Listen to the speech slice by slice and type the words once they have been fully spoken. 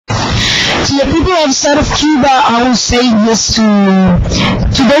To the people outside of Cuba, I will say this to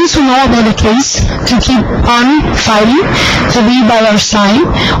those who know about the case, to keep on fighting, to be by our side.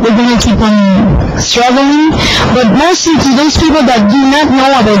 We're going to keep on struggling, but mostly to those people that do not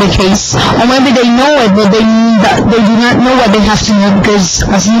know about the case, or maybe they know it, but they do not know what they have to know, because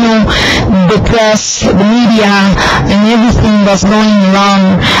as you know, the press, the media, and everything that's going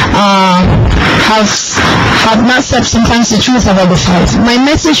around have not said sometimes the truth about the fight. My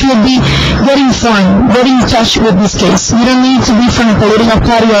message would be get informed, get in touch with this case. You don't need to be from a political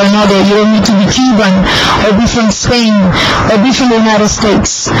party or another. You don't need to be Cuban or be from Spain or be from the United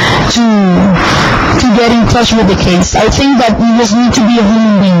States to get in touch with the case. I think that you just need to be a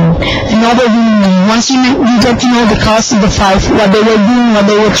human being, another human being. Once you get to know the cause of the fight, what they were doing, what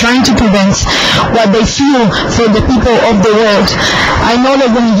they were trying to prevent, what they feel for the people of the world, I know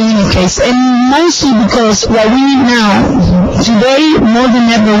they're going to do in the case. And mostly because what we need now, today more than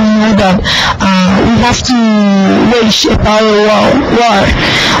ever, we know that we have to wage a power war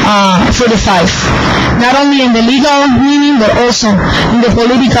for the fight. Not only in the legal meaning, but also in the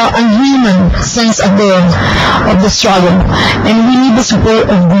political and human sense of the struggle. And we need the support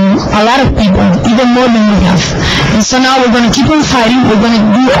of a lot of people, even more than we have. And so now we're going to keep on fighting. We're going to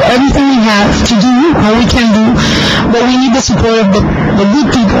do everything we have to do, what we can do, but we need the support of the good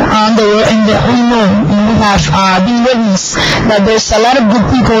people around the world, and we know, and we have been witness that there's a lot of good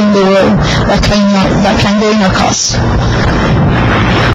people in the world that can go in our cause.